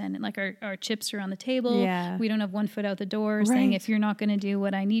 100%. And like our chips are on the table. Yeah. We don't have one foot out the door saying, if you're not going to do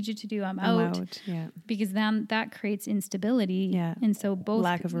what I need you to do, I'm out. Yeah. Because then that creates instability. Yeah. And so both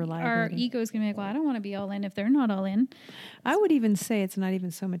lack of reliability. Our ego is going to be like, well, I don't want to be all in if they're not all in. I would even say it's not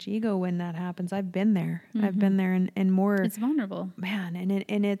even so much ego when that happens. I've been there. I've been there and more. It's vulnerable, man.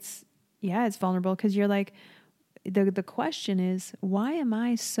 And it's vulnerable because you're like, the question is, why am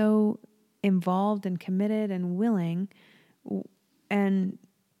I so involved and committed and willing? And,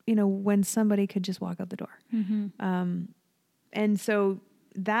 when somebody could just walk out the door. And so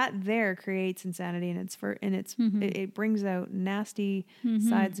that there creates insanity, and it brings out nasty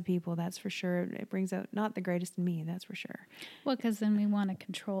sides of people. That's for sure. It brings out not the greatest in me. That's for sure. Well, because then we want to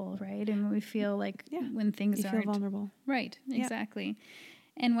control, right? And we feel like when things aren't vulnerable, right? Exactly.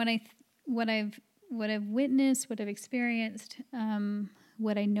 And what I've witnessed, what I've experienced,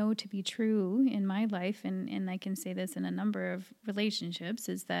 what I know to be true in my life, and I can say this in a number of relationships,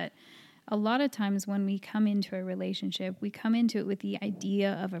 is that a lot of times when we come into a relationship, we come into it with the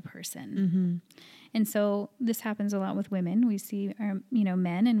idea of a person. And so this happens a lot with women. We see our,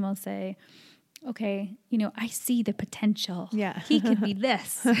 men, and we'll say, okay, I see the potential. Yeah. He could be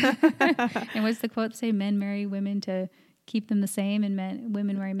this. And what's the quote say? Men marry women to keep them the same, and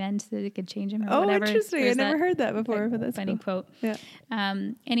women marry men so that it could change them, or whatever. Oh, interesting. I never heard that before, but that's funny cool. Quote. Yeah.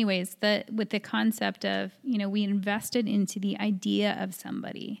 Anyways, with the concept of, we invested into the idea of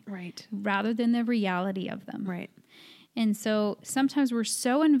somebody, right, rather than the reality of them. Right. And so sometimes we're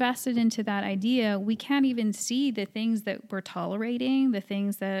so invested into that idea, we can't even see the things that we're tolerating, the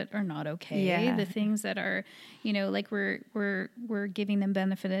things that are not okay, the things that are, like we're giving them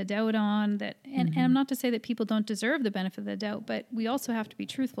benefit of the doubt on that. And I'm not to say that people don't deserve the benefit of the doubt, but we also have to be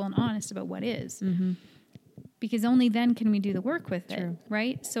truthful and honest about what is. Because only then can we do the work with it,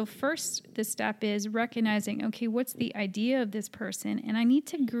 right? So first, the step is recognizing, okay, what's the idea of this person? And I need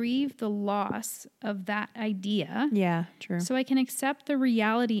to grieve the loss of that idea. Yeah, true. So I can accept the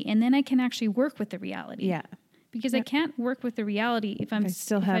reality, and then I can actually work with the reality. Yeah. Because I can't work with the reality if I'm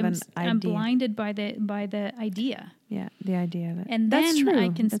I'm blinded by the idea. Yeah, the idea of it. And then I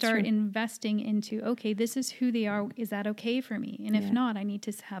can start investing into, okay, this is who they are. Is that okay for me? And if not, I need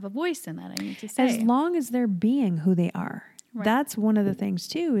to have a voice in that. I need to say. As long as they're being who they are. Right. That's one of the things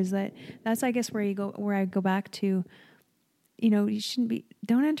too, is that's I guess where I go back to,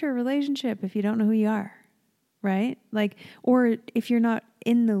 don't enter a relationship if you don't know who you are. Right? Like, or if you're not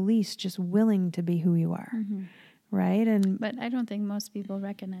in the least just willing to be who you are. Right. But I don't think most people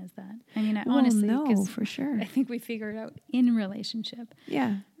recognize that. I mean, honestly, no, for sure. I think we figure it out in relationship.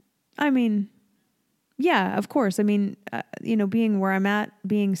 Yeah. I mean, yeah, of course. I mean, being where I'm at,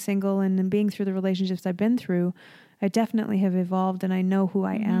 being single and being through the relationships I've been through, I definitely have evolved and I know who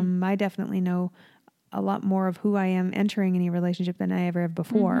I am. I definitely know a lot more of who I am entering any relationship than I ever have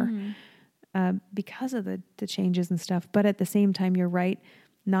before because of the changes and stuff. But at the same time, you're right.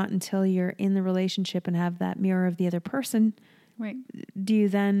 Not until you're in the relationship and have that mirror of the other person, right, do you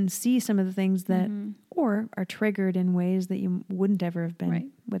then see some of the things that or are triggered in ways that you wouldn't ever have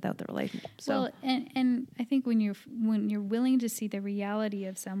been without the relationship. So, well, and I think when you're willing to see the reality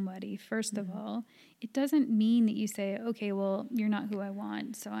of somebody, first of all, it doesn't mean that you say, okay, well, you're not who I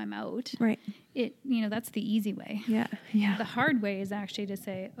want, so I'm out. Right. That's the easy way. Yeah. Yeah. The hard way is actually to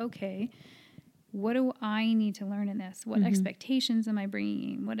say, okay, what do I need to learn in this? What expectations am I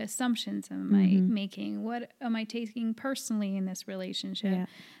bringing? What assumptions am I making? What am I taking personally in this relationship?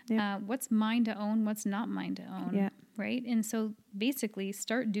 Yeah. What's mine to own? What's not mine to own? Yeah. Right? And so basically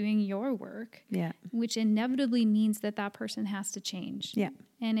start doing your work, which inevitably means that person has to change. Yeah.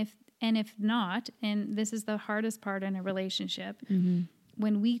 And if not, and this is the hardest part in a relationship,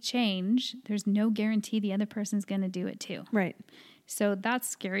 when we change, there's no guarantee the other person's going to do it too. Right. So that's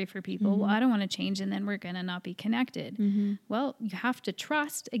scary for people. Well, I don't want to change and then we're going to not be connected. Well, you have to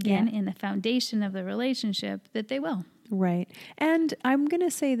trust, again, in the foundation of the relationship that they will. Right. And I'm going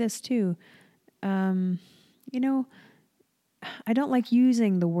to say this too. I don't like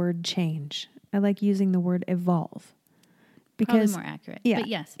using the word change. I like using the word evolve. Because, probably more accurate. Yeah. But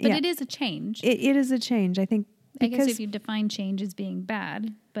yes, but it is a change. It is a change, I think. I guess if you define change as being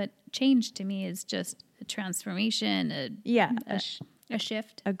bad, but change to me is just a transformation, a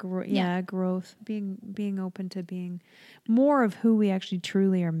shift, a growth, being open to being more of who we actually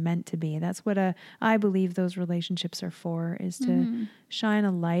truly are meant to be. That's what I believe those relationships are for, is to shine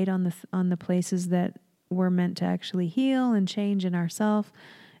a light on the places that we're meant to actually heal and change in ourselves,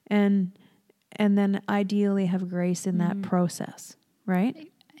 and then ideally have grace in that process,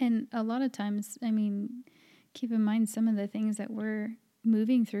 right? And a lot of times, I mean, keep in mind some of the things that we're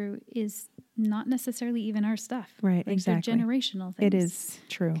moving through is not necessarily even our stuff. Right, exactly. They're generational things. It is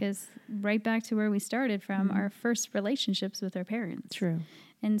true. Because right back to where we started from, our first relationships with our parents. True.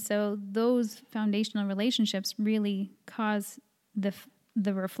 And so those foundational relationships really cause the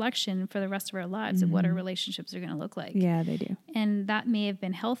reflection for the rest of our lives of what our relationships are going to look like. Yeah, they do. And that may have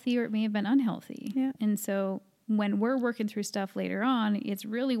been healthy or it may have been unhealthy. Yeah. And so when we're working through stuff later on, it's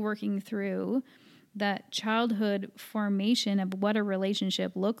really working through that childhood formation of what a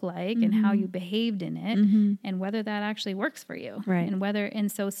relationship looked like and how you behaved in it and whether that actually works for you. Right. And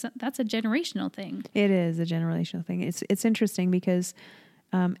so that's a generational thing. It is a generational thing. It's interesting because,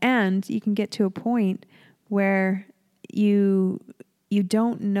 and you can get to a point where you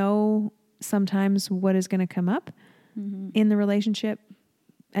don't know sometimes what is going to come up in the relationship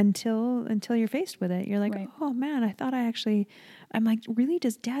until you're faced with it. You're like, oh man, I thought I'm like, really?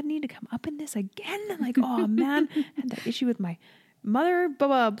 Does dad need to come up in this again? I'm like, oh man, I had that issue with my mother, blah,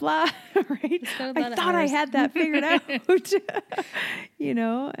 blah, blah, right? I thought I had that figured out,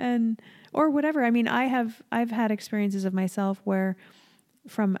 or whatever. I mean, I've had experiences of myself where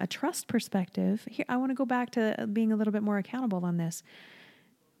from a trust perspective, here, I want to go back to being a little bit more accountable on this.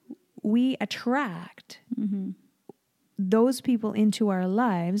 We attract those people into our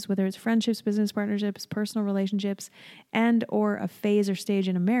lives, whether it's friendships, business partnerships, personal relationships, and or a phase or stage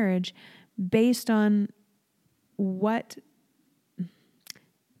in a marriage, based on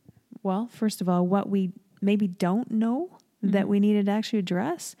first of all, what we maybe don't know that we needed to actually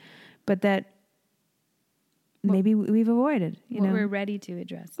address, but that maybe we've avoided. What we're ready to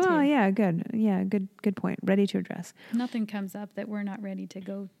address. Oh, too. yeah, good. Yeah, good point. Ready to address. Nothing comes up that we're not ready to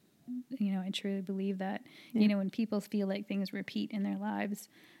go. I truly believe that. When people feel like things repeat in their lives,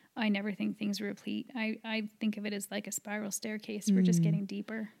 I never think things repeat. I think of it as like a spiral staircase. We're just getting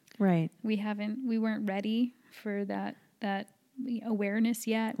deeper. Right. We weren't ready for that awareness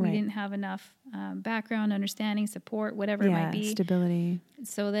yet. Right. We didn't have enough background, understanding, support, whatever it might be. Stability.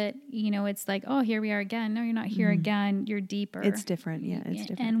 So that, it's like, oh, here we are again. No, you're not here again. You're deeper. It's different. Yeah, it's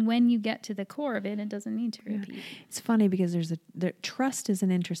different. And when you get to the core of it, it doesn't need to repeat. It's funny because trust is an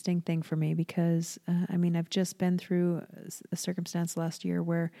interesting thing for me because, I've just been through a circumstance last year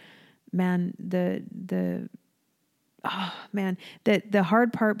where, man, the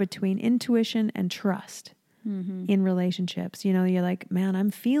hard part between intuition and trust in relationships, you're like, man,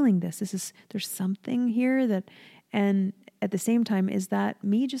 I'm feeling this. There's something here and at the same time, is that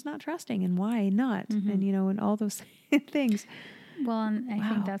me just not trusting, and why not? And, and all those things. Well, and I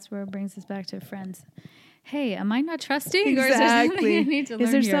think that's where it brings us back to friends. Hey, am I not trusting? Exactly. Or is there something I need to learn?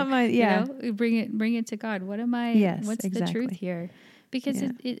 Is there here? something? Bring it to God. What am I? Yes, what's exactly. the truth here? Because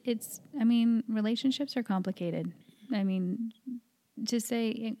it's. Relationships are complicated. To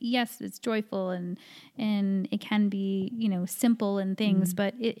say yes, it's joyful and it can be simple and things,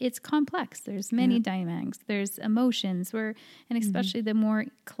 but it's complex. There's many dynamics. There's emotions. And especially the more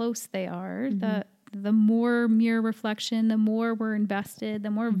close they are, the more mirror reflection, the more we're invested,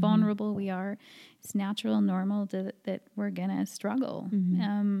 the more vulnerable we are. It's natural and normal that we're gonna struggle.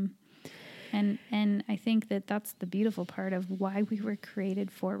 And I think that's the beautiful part of why we were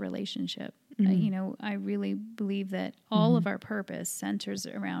created for relationship. I really believe that all of our purpose centers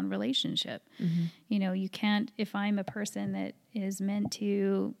around relationship. You can't, if I'm a person that is meant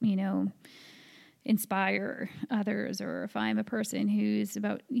to, inspire others, or if I'm a person who's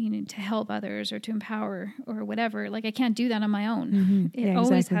about, to help others or to empower or whatever, like I can't do that on my own. It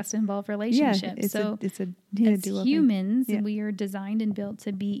always has to involve relationship. As humans, we are designed and built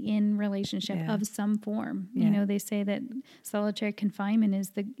to be in relationship of some form. They say that solitary confinement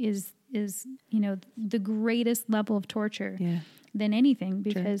is the greatest level of torture than anything,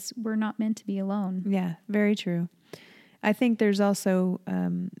 because we're not meant to be alone. Yeah, very true. I think there's also,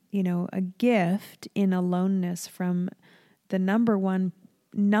 a gift in aloneness from the number one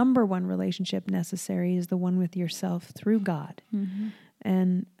relationship necessary is the one with yourself through God.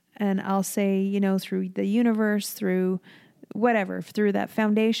 And I'll say, through the universe, through whatever, through that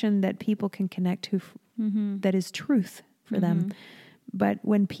foundation that people can connect to, that is truth for them. But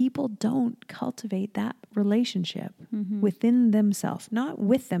when people don't cultivate that relationship within themselves, not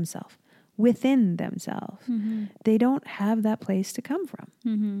with themselves, within themselves, they don't have that place to come from.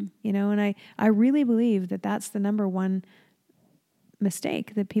 And I really believe that that's the number one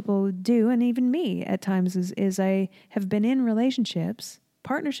mistake that people do, and even me at times, is I have been in relationships,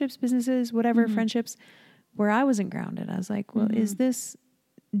 partnerships, businesses, whatever, friendships, where I wasn't grounded. I was like, well,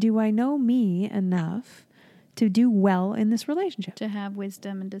 do I know me enough to do well in this relationship? To have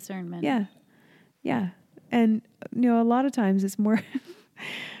wisdom and discernment. Yeah. Yeah. And, a lot of times it's more...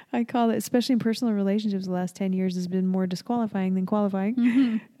 I call it, especially in personal relationships, the last 10 years has been more disqualifying than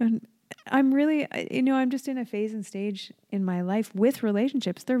qualifying. And I'm really, I'm just in a phase and stage in my life with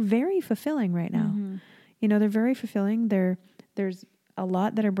relationships. They're very fulfilling right now. They're very fulfilling. There's a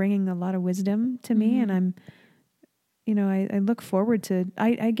lot that are bringing a lot of wisdom to me. And I'm, I look forward to,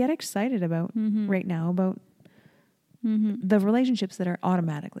 I get excited about right now about the relationships that are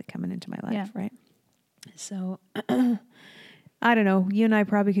automatically coming into my life. Right. So I don't know. You and I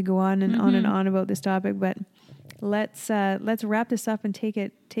probably could go on and on about this topic, but let's wrap this up and take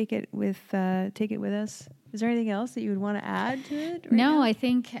it with us. Is there anything else that you would want to add to it? Right no, now? I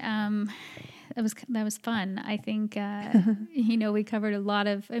think that was fun. I think we covered a lot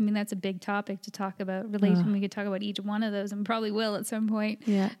of. that's a big topic to talk about. Relation. We could talk about each one of those, and probably will at some point.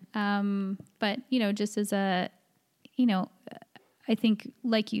 Yeah. But just as a, I think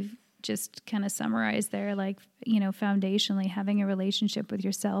like you've just kind of summarize there, like, foundationally having a relationship with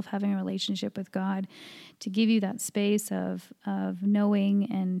yourself, having a relationship with God to give you that space of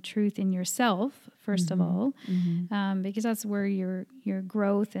knowing and truth in yourself, first of all, because that's where your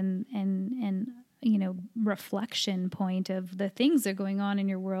growth and reflection point of the things that are going on in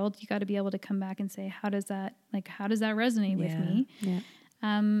your world, you got to be able to come back and say, how does that resonate with me? Yeah.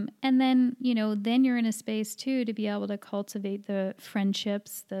 And then, then you're in a space too, to be able to cultivate the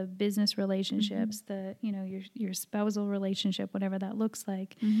friendships, the business relationships, the, your spousal relationship, whatever that looks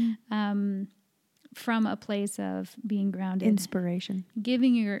like, from a place of being grounded. Inspiration.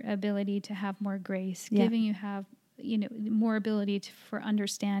 Giving your ability to have more grace, giving you more ability for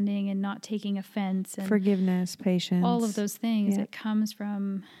understanding and not taking offense and forgiveness, patience, all of those things. It comes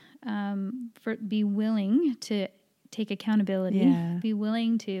from, be willing to take accountability, be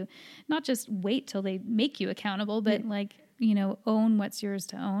willing to not just wait till they make you accountable, but own what's yours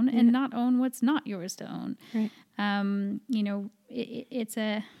to own and not own what's not yours to own. Right.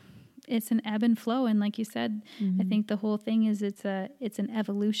 It's an ebb and flow. And like you said, I think the whole thing is it's an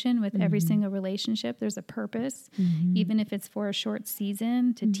evolution with every single relationship. There's a purpose, even if it's for a short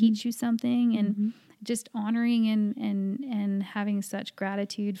season to teach you something, and just honoring and having such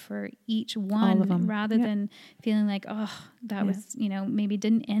gratitude for each one rather than feeling like, oh, that was, maybe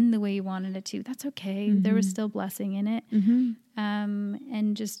didn't end the way you wanted it to. That's okay. There was still blessing in it.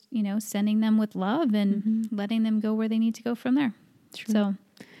 And just, sending them with love and letting them go where they need to go from there. True. So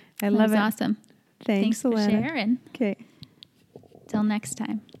I love it. Awesome. Thanks for sharing. Okay. Till next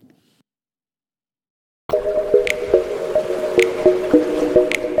time.